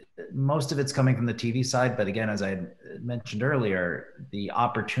most of it's coming from the TV side. But again, as I mentioned earlier, the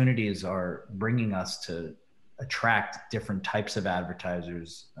opportunities are bringing us to attract different types of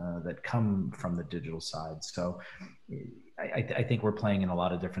advertisers that come from the digital side. So I think we're playing in a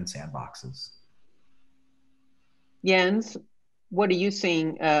lot of different sandboxes. Jens, what are you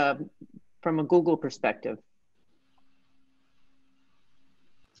seeing from a Google perspective?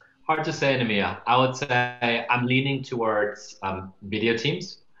 Hard to say in EMEA. I would say I'm leaning towards video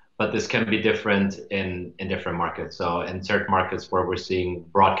teams, but this can be different in different markets. So in certain markets where we're seeing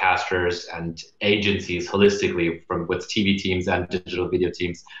broadcasters and agencies holistically with TV teams and digital video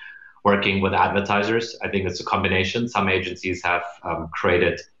teams working with advertisers, I think it's a combination. Some agencies have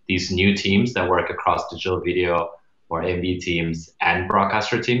created these new teams that work across digital video or AV teams and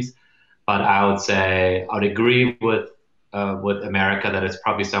broadcaster teams. But I would say I'd agree with America that it's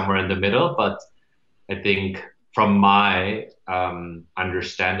probably somewhere in the middle. But I think from my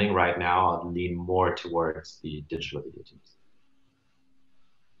understanding right now, I'd lean more towards the digital video teams.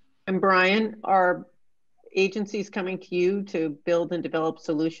 And Brian, are agencies coming to you to build and develop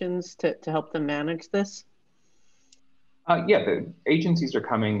solutions to help them manage this? Yeah, the agencies are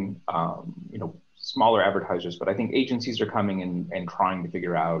coming, smaller advertisers, but I think agencies are coming and trying to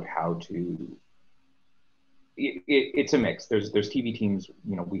figure out how to, it's a mix. There's TV teams,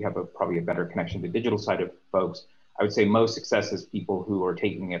 we have probably a better connection to the digital side of folks. I would say most success is people who are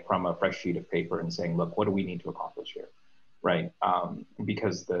taking it from a fresh sheet of paper and saying, look, what do we need to accomplish here, right?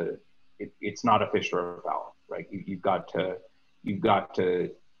 Because it's not a fish or a fowl, right? You've got to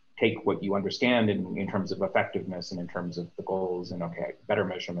take what you understand in terms of effectiveness and in terms of the goals and better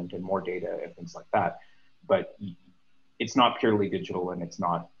measurement and more data and things like that. But it's not purely digital, and it's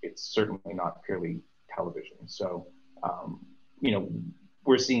certainly not purely television. So,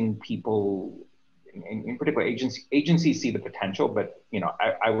 we're seeing people, in particular agencies see the potential, but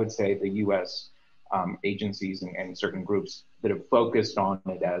I would say the US agencies and certain groups that have focused on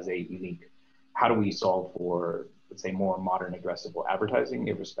it as a unique, how do we solve for, let's say, more modern addressable advertising,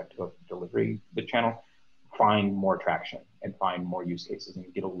 irrespective of delivery, the channel, find more traction and find more use cases and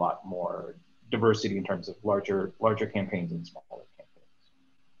get a lot more diversity in terms of larger campaigns and smaller campaigns.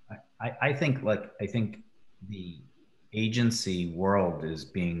 I think the agency world is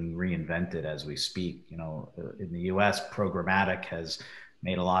being reinvented as we speak. In the US, programmatic has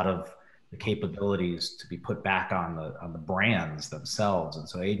made a lot of the capabilities to be put back on the brands themselves. And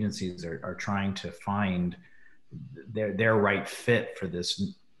so agencies are trying to find their right fit for this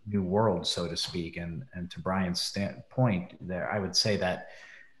new world, so to speak. And to Brian's point there, I would say that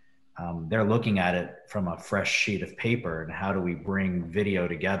they're looking at it from a fresh sheet of paper, and how do we bring video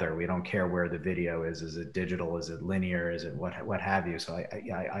together? We don't care where the video is. Is it digital? Is it linear? Is it what have you? So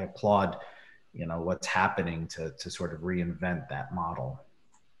I applaud, what's happening to sort of reinvent that model.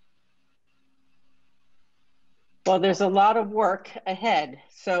 Well, there's a lot of work ahead.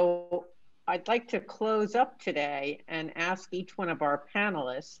 So I'd like to close up today and ask each one of our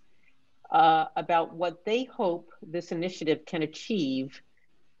panelists about what they hope this initiative can achieve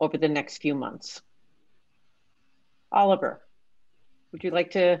over the next few months. Oliver, would you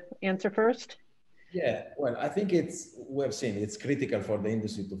like to answer first? Yeah, well, I think we've seen it's critical for the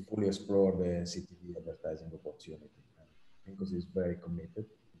industry to fully explore the CTV advertising opportunity. Fincons is very committed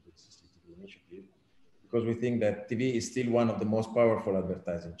to this CTV initiative, because we think that TV is still one of the most powerful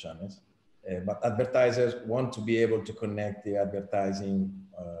advertising channels. But advertisers want to be able to connect the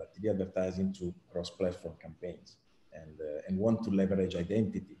TV advertising to cross-platform campaigns and want to leverage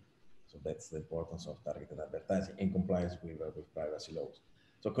identity. So that's the importance of targeted advertising in compliance with privacy laws.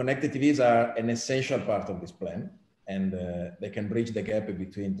 So connected TVs are an essential part of this plan, and they can bridge the gap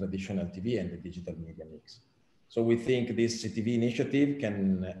between traditional TV and the digital media mix. So we think this CTV initiative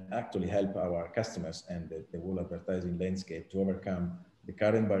can actually help our customers and the whole advertising landscape to overcome the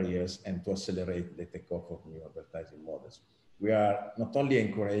current barriers and to accelerate the takeoff of new advertising models. We are not only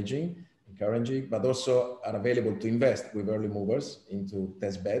encouraging, but also are available to invest with early movers into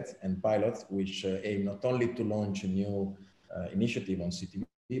test beds and pilots, which aim not only to launch a new initiative on CTV,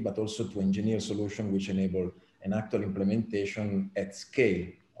 but also to engineer solutions which enable an actual implementation at scale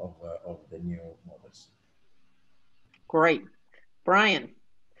of the new models. Great. Brian.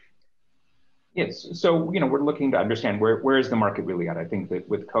 Yes, so we're looking to understand where is the market really at. I think that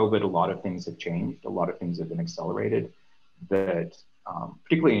with COVID, a lot of things have changed, a lot of things have been accelerated that,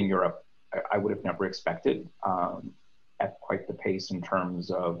 particularly in Europe, I would have never expected at quite the pace in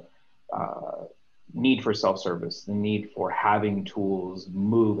terms of need for self-service, the need for having tools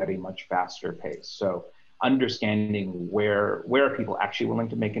move at a much faster pace. So understanding where are people actually willing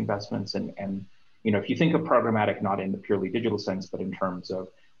to make investments, and if you think of programmatic not in the purely digital sense, but in terms of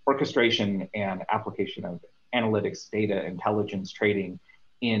orchestration and application of analytics, data, intelligence, trading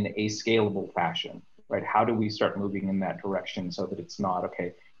in a scalable fashion, right? How do we start moving in that direction so that it's not,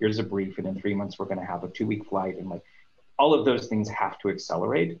 okay, here's a brief and in 3 months we're going to have a 2-week flight, and like all of those things have to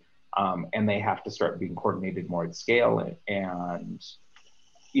accelerate, and they have to start being coordinated more at scale. And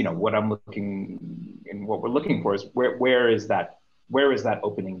what we're looking for is where is that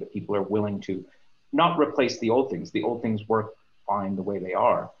opening that people are willing to not replace the old things. The old things work fine the way they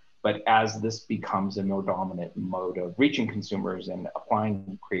are, but as this becomes a more dominant mode of reaching consumers and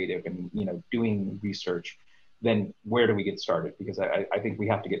applying creative and doing research, then where do we get started? Because I think we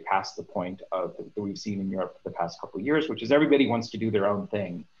have to get past the point of that we've seen in Europe for the past couple of years, which is everybody wants to do their own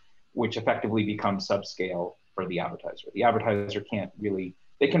thing, which effectively becomes subscale for the advertiser. The advertiser can't really,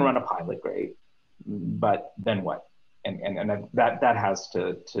 they can run a pilot, great, but then what? And that has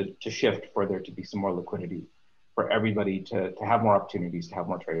to shift for there to be some more liquidity, for everybody to have more opportunities, to have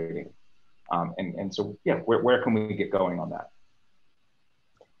more trading. And so, yeah, where can we get going on that?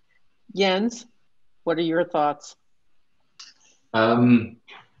 Jens, what are your thoughts?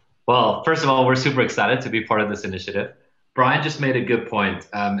 Well, first of all, we're super excited to be part of this initiative. Brian just made a good point,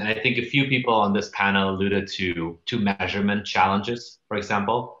 and I think a few people on this panel alluded to measurement challenges, for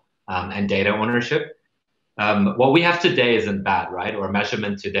example, and data ownership. What we have today isn't bad, right? Or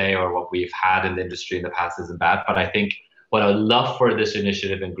measurement today, or what we've had in the industry in the past isn't bad. But I think what I would love for this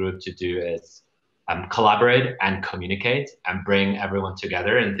initiative and group to do is collaborate and communicate and bring everyone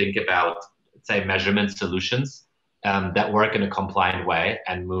together and think about, say, measurement solutions that work in a compliant way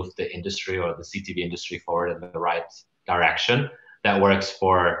and move the industry or the CTV industry forward in the right direction that works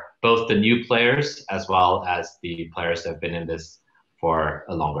for both the new players as well as the players that have been in this for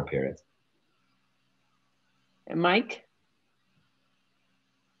a longer period. And Mike?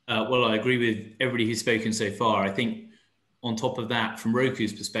 Well, I agree with everybody who's spoken so far. I think on top of that, from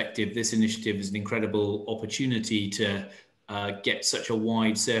Roku's perspective, this initiative is an incredible opportunity to get such a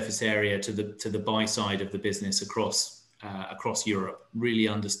wide surface area to the buy side of the business across Europe. Really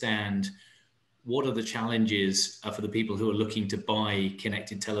understand what are the challenges for the people who are looking to buy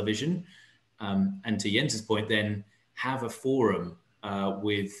connected television, and to Jens's point, then have a forum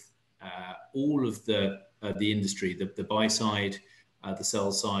with all of the industry, the buy side, the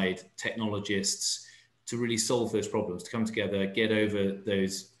sell side, technologists, to really solve those problems, to come together, get over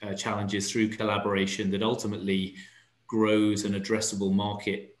those challenges through collaboration that ultimately grows an addressable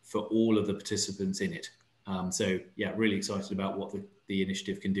market for all of the participants in it. So yeah, really excited about what the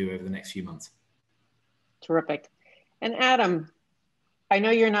initiative can do over the next few months. Terrific. And Adam, I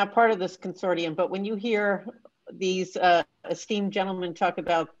know you're not part of this consortium, but when you hear these esteemed gentlemen talk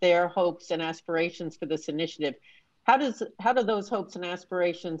about their hopes and aspirations for this initiative, how do those hopes and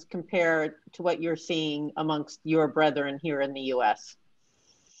aspirations compare to what you're seeing amongst your brethren here in the US?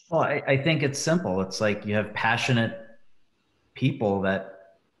 Well, I think it's simple. It's like you have passionate people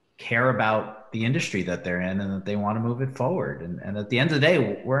that care about the industry that they're in and that they want to move it forward. And at the end of the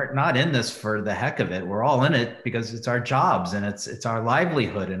day, we're not in this for the heck of it. We're all in it because it's our jobs and it's our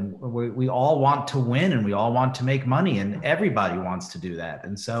livelihood. And we all want to win and we all want to make money, and everybody wants to do that.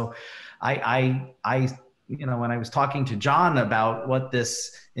 And so I when I was talking to John about what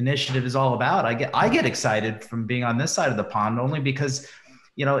this initiative is all about, I get excited from being on this side of the pond, only because,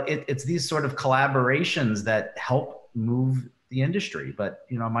 it's these sort of collaborations that help move the industry. But,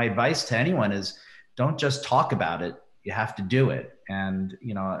 my advice to anyone is don't just talk about it. You have to do it. And,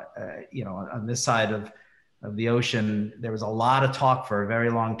 on this side of the ocean, there was a lot of talk for a very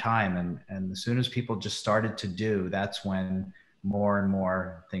long time. And as soon as people just started to do, that's when more and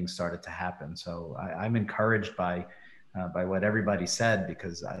more things started to happen. So I'm encouraged by what everybody said,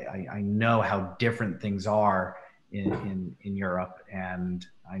 because I know how different things are in Europe, and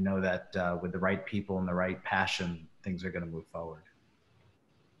I know that with the right people and the right passion, things are going to move forward.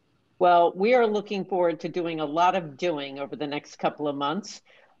 Well, we are looking forward to doing a lot of doing over the next couple of months.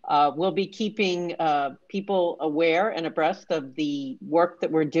 We'll be keeping people aware and abreast of the work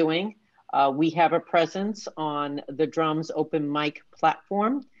that we're doing. We have a presence on the Drums Open Mic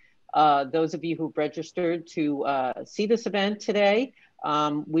platform. Those of you who've registered to see this event today,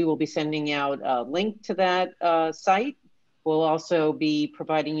 we will be sending out a link to that site. We'll also be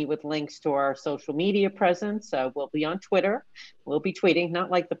providing you with links to our social media presence. We'll be on Twitter. We'll be tweeting,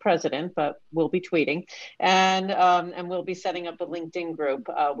 not like the president, but we'll be tweeting. And we'll be setting up a LinkedIn group,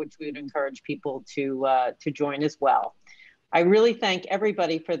 which we would encourage people to join as well. I really thank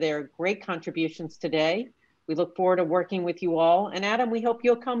everybody for their great contributions today. We look forward to working with you all. And Adam, we hope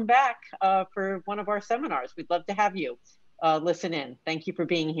you'll come back for one of our seminars. We'd love to have you listen in. Thank you for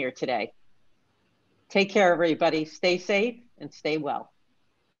being here today. Take care, everybody. Stay safe and stay well.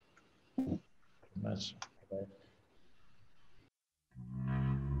 Much. Bye.